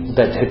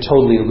had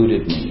totally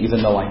eluded me,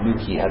 even though I knew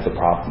he had the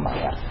problem I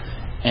had.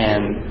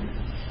 And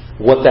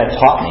what that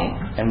taught me,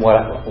 and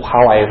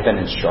how I have been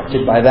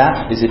instructed by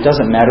that, is it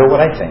doesn't matter what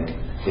I think,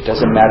 it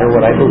doesn't matter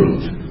what I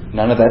believe,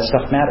 none of that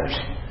stuff matters.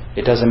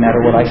 It doesn't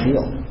matter what I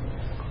feel.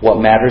 What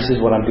matters is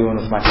what I'm doing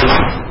with my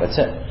feelings. That's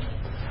it.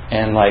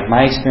 And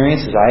my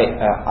experience is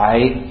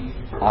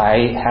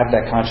I have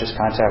that conscious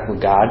contact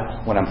with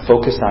God when I'm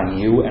focused on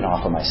you and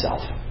off of myself,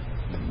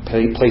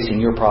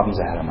 placing your problems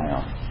ahead of my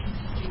own.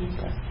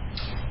 Okay.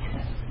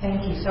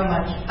 Thank you so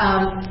much.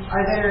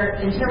 Are there,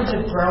 in terms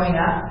of growing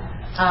up,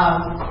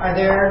 are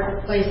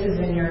there places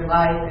in your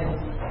life and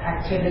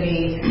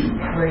activities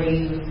where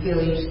you feel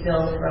you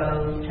still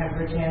throw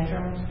temper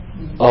tantrums?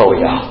 Oh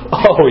yeah.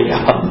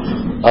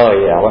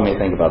 Let me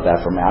think about that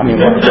for a minute. I mean,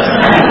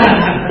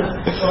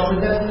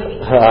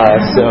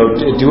 so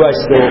do I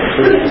still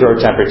throw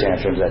temper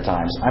tantrums at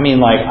times? I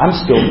mean, like, I'm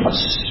still a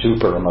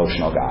super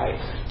emotional guy.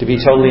 To be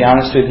totally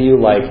honest with you,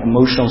 like,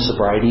 emotional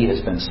sobriety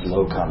has been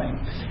slow coming,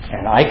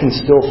 and I can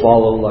still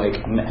follow,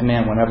 like,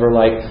 man, whenever,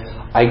 like,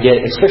 I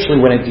get, especially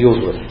when it deals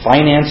with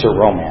finance or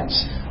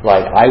romance,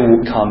 like, I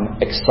will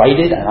come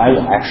excited and I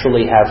will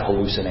actually have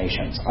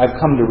hallucinations. I've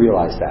come to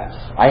realize that.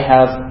 I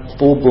have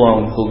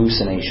full-blown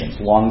hallucinations,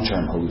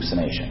 long-term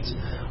hallucinations,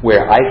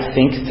 where I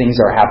think things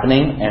are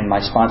happening and my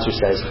sponsor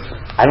says,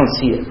 I don't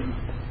see it.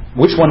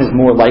 Which one is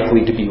more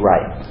likely to be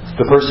right?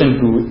 The person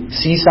who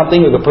sees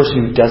something or the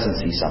person who doesn't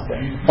see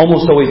something?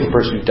 Almost always the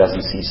person who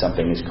doesn't see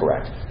something is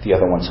correct. The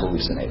other one's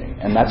hallucinating.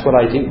 And that's what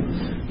I do,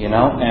 you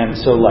know? And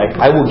so, like,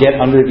 I will get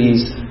under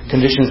these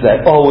conditions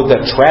that, the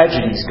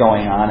tragedy's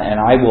going on,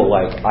 and I will,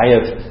 like, I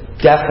have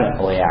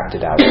definitely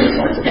acted out as a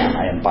result of that.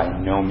 I am by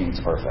no means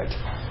perfect.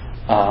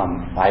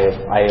 I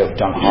have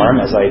done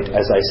harm, as I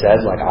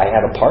said, like, I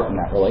had a part in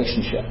that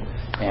relationship.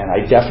 And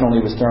I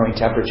definitely was throwing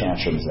temper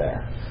tantrums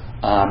there.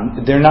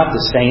 They're not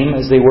the same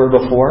as they were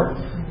before.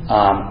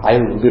 I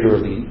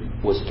literally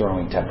was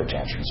throwing temper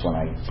tantrums when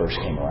I first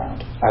came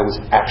around. I was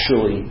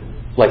actually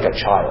like a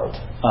child.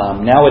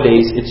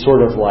 Nowadays, it's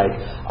sort of like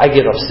I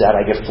get upset,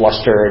 I get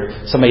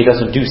flustered, somebody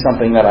doesn't do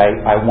something that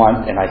I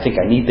want and I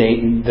think I need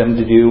them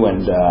to do,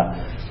 and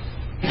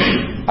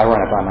I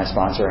run it by my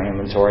sponsor, I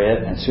inventory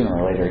it, and sooner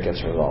or later it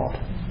gets resolved.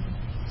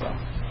 So.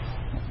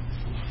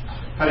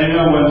 How do you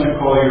know when to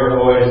call your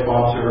OA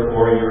sponsor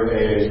or your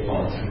AA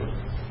sponsor?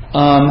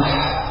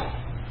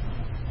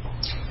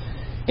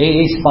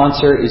 AA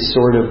sponsor is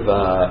sort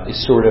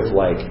of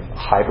like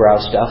highbrow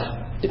stuff.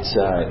 It's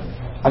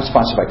I'm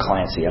sponsored by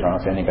Clancy. I don't know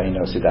if anybody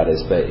knows who that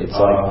is, but it's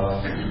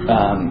like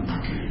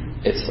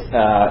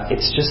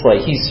it's just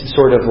like he's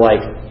sort of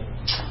like,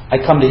 I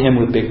come to him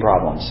with big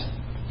problems.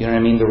 You know what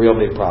I mean? The real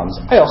big problems.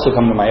 I also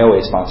come to my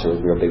OA sponsor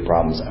with real big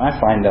problems, and I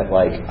find that,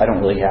 like, I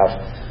don't really have.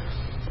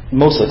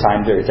 Most of the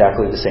time, they're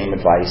exactly the same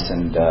advice,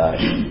 and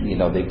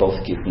they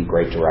both give me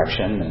great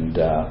direction, and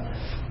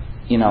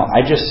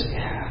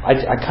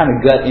I kind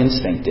of gut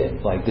instinct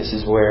it. Like, this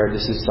is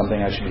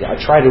something I should be. I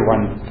try to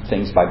run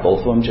things by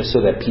both of them just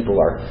so that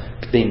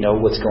they know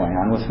what's going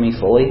on with me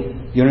fully.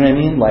 You know what I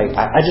mean? Like,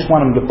 I just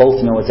want them to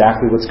both know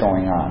exactly what's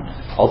going on.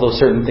 Although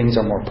certain things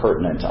are more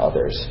pertinent to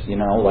others. You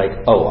know, like,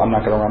 I'm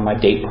not going to run my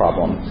date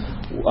problem,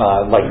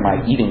 like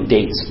my eating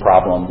dates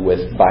problem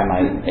by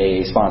my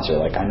AA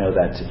sponsor. Like, I know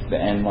that.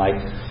 And like,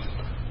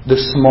 the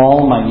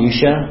small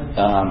minutia,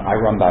 I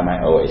run by my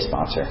OA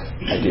sponsor.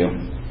 I do.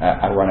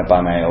 I run it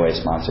by my OA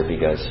sponsor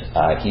because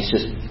he's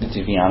just,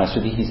 to be honest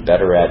with you, he's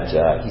better at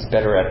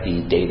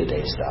the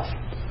day-to-day stuff,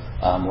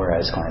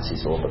 whereas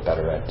Clancy's a little bit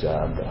better at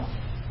the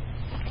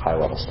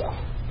high-level stuff.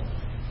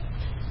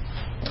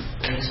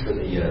 Thanks for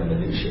the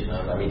minutia.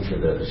 For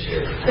the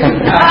share.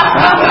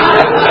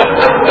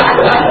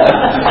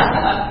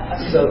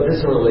 So this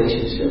is a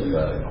relationship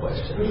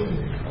question.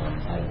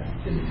 I've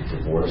been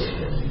divorced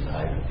and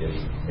I've been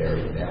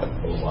married now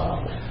for a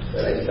while.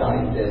 But I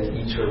find that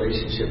each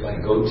relationship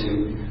I go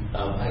to,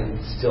 I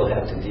still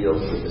have to deal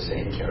with the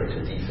same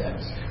character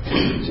defects,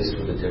 just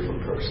with a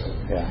different person.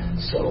 Yeah.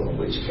 So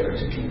which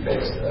character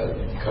defects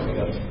coming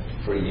up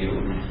for you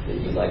that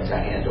you'd like to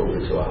hand over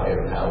to a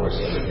higher power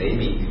so that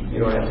maybe you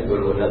don't have to go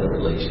to another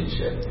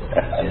relationship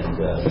and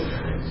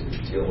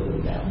deal with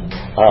them now?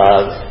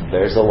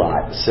 There's a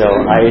lot. So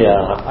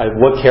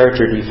what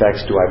character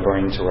defects do I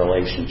bring to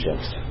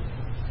relationships?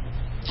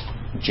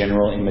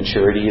 General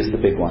immaturity is the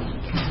big one.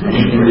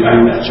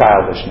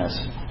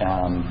 Childishness.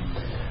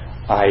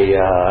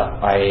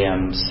 I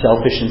am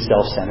selfish and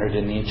self-centered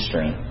in the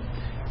extreme,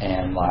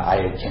 and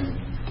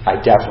I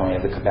definitely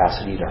have the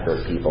capacity to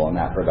hurt people in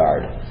that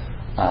regard,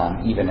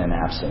 even in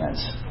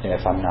abstinence.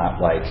 If I'm not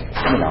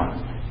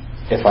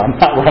if I'm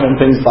not running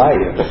things by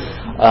you,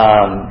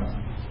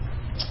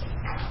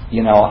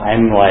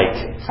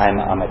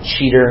 I'm a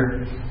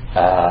cheater.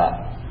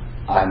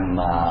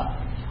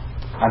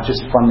 I'm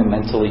just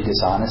fundamentally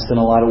dishonest in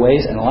a lot of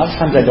ways, and a lot of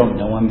times I don't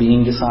know I'm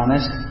being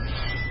dishonest.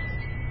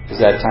 Is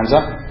that time's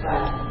up?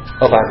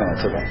 5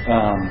 minutes. Okay.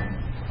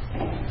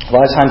 A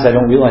lot of times I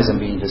don't realize I'm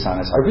being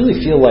dishonest. I really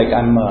feel like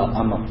I'm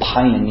a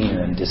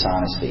pioneer in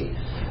dishonesty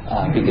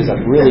because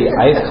I've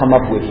come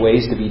up with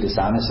ways to be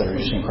dishonest that are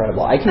just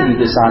incredible. I can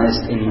be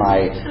dishonest in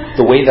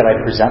the way that I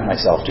present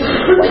myself to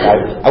people.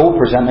 Like I will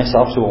present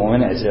myself to a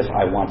woman as if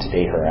I want to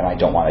date her and I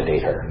don't want to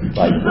date her.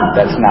 Like,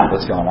 that's not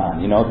what's going on.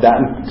 You know, that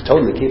I'm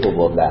totally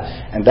capable of that,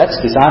 and that's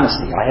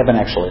dishonesty. I haven't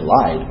actually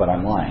lied, but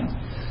I'm lying.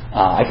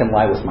 I can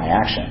lie with my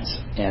actions,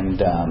 and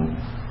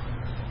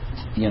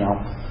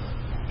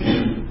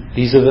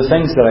these are the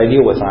things that I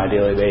deal with on a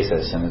daily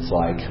basis, and it's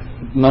like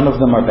none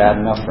of them are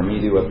bad enough for me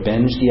to have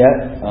binged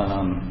yet,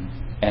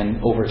 and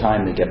over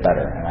time they get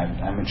better, and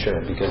I'm mature,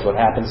 because what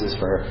happens is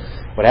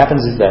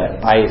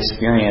that I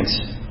experience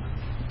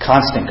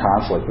constant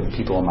conflict with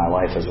people in my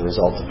life as a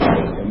result of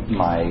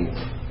my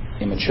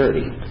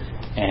immaturity,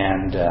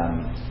 and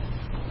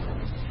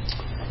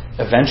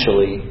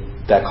eventually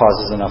that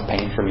causes enough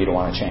pain for me to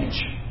want to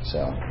change.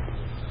 So.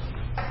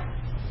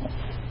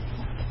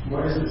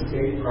 What is the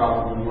date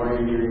problem and what are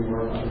you doing to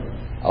work on it?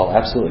 Oh,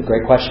 absolutely.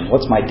 Great question.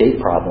 What's my date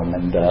problem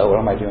and what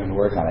am I doing to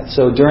work on it?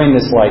 So during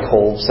this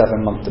whole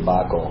 7-month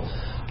debacle,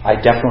 I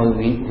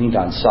definitely leaned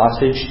on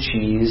sausage,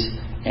 cheese,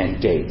 and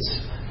dates.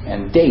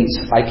 And dates,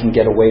 I can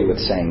get away with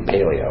saying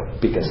paleo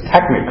because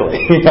technically,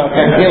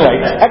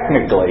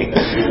 technically,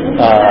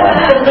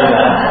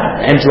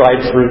 and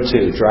dried fruit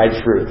too.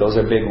 Dried fruit, those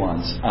are big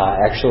ones.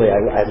 Actually,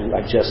 I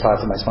just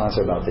talked to my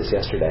sponsor about this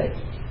yesterday.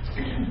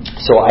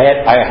 So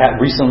I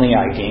recently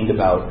gained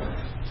about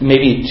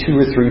maybe 2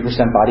 or 3%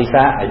 body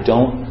fat.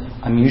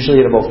 I'm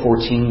usually at about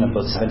 14,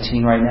 about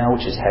 17 right now,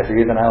 which is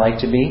heavier than I like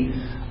to be.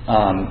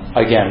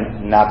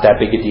 Again, not that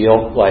big a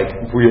deal,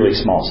 really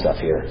small stuff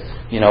here.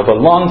 But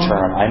long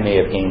term, I may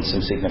have gained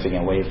some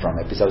significant weight from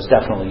it because I was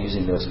definitely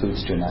using those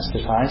foods to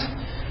anesthetize.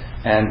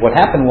 And what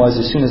happened was,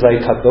 as soon as I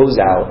cut those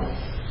out,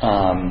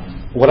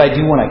 what I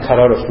do when I cut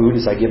out a food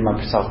is I give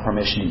myself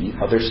permission to eat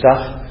other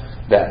stuff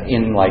that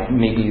in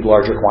maybe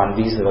larger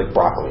quantities, like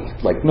broccoli.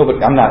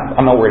 I'm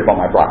not worried about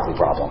my broccoli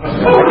problem.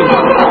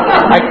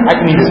 I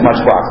can eat as much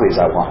broccoli as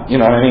I want. You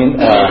know what I mean?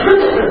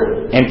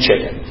 And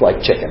chicken,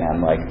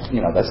 and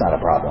that's not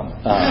a problem.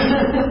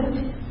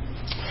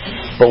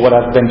 But what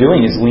I've been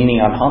doing is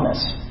leaning on hummus,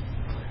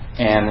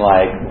 and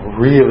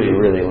really,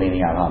 really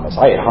leaning on hummus.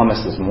 I ate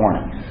hummus this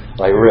morning,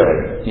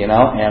 really,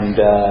 and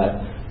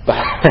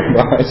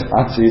my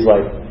sponsor, he's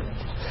like,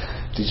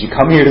 did you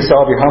come here to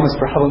solve your hummus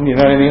problem? You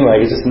know what I mean?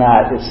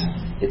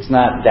 It's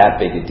not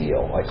that big a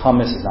deal.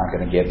 Hummus is not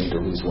going to get me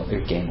to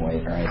gain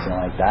weight or anything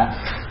like that.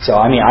 So,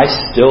 I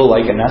still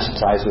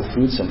anesthetize with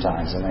food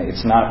sometimes, and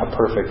it's not a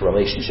perfect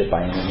relationship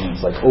by any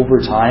means.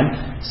 Over time,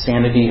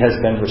 sanity has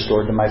been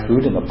restored to my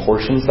food, and the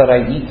portions that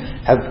I eat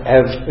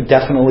have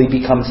definitely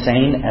become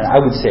sane. And I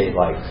would say,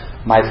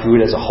 my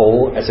food as a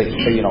whole,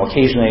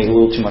 occasionally I eat a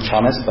little too much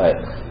hummus, but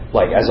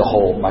as a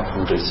whole, my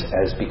food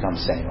has become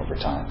sane over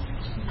time.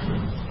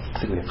 I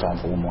think we have time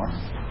for one more.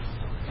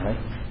 All right.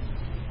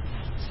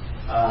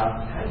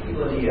 How do you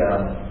feel the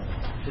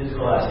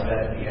physical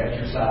aspect, the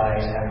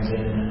exercise, having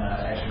been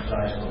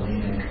exercise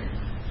bulimic?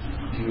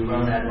 Do you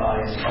run that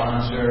by a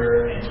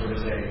sponsor and sort of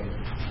say,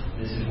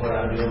 this is what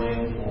I'm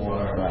doing,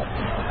 or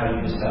how do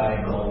you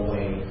decide goal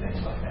weight,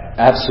 things like that?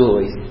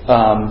 Absolutely.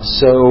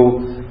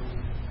 So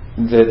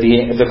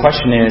the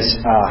question is,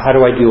 how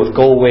do I deal with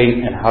goal weight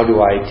and how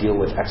do I deal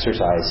with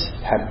exercise,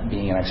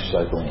 being an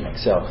exercise bulimic?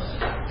 So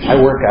I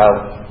work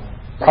out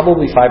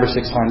probably 5 or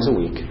 6 times a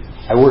week.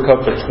 I work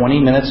out for 20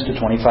 minutes to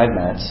 25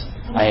 minutes.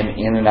 I am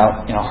in and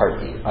out in a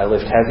heartbeat. I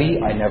lift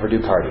heavy. I never do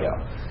cardio.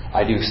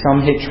 I do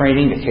some HIIT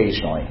training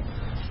occasionally.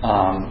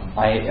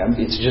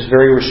 It's just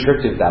very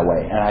restrictive that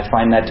way, and I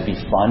find that to be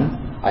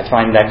fun. I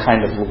find that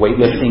kind of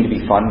weightlifting to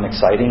be fun and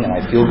exciting, and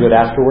I feel good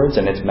afterwards,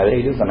 and it's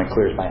meditative, and it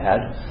clears my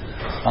head.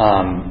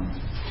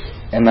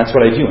 And that's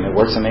what I do, and it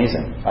works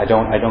amazing. I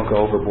don't go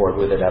overboard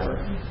with it ever.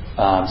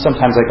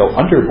 Sometimes I go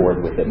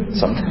underboard with it,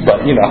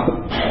 but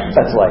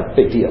that's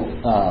big deal.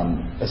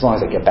 As long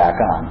as I get back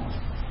on.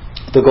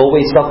 The goal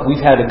weight stuff,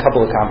 we've had a couple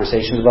of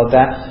conversations about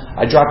that.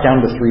 I dropped down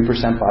to 3%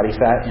 body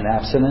fat in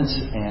abstinence,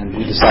 and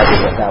we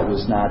decided that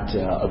was not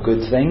a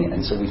good thing,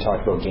 and so we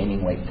talked about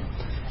gaining weight.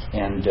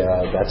 And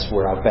that's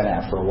where I've been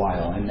at for a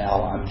while, and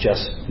now I'm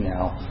just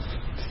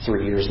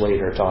 3 years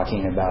later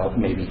talking about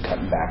maybe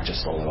cutting back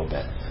just a little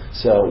bit.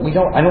 So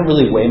I don't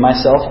really weigh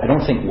myself. I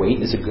don't think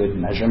weight is a good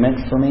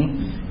measurement for me.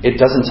 It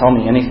doesn't tell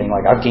me anything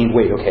I've gained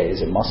weight. Okay,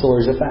 is it muscle or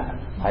is it fat?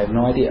 I have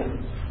no idea.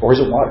 Or is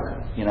it water?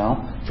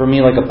 For me,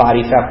 a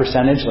body fat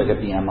percentage, a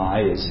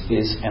BMI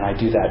is, and I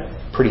do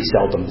that pretty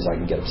seldom because I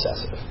can get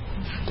obsessive.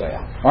 So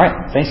yeah. All right.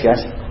 Thanks,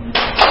 guys.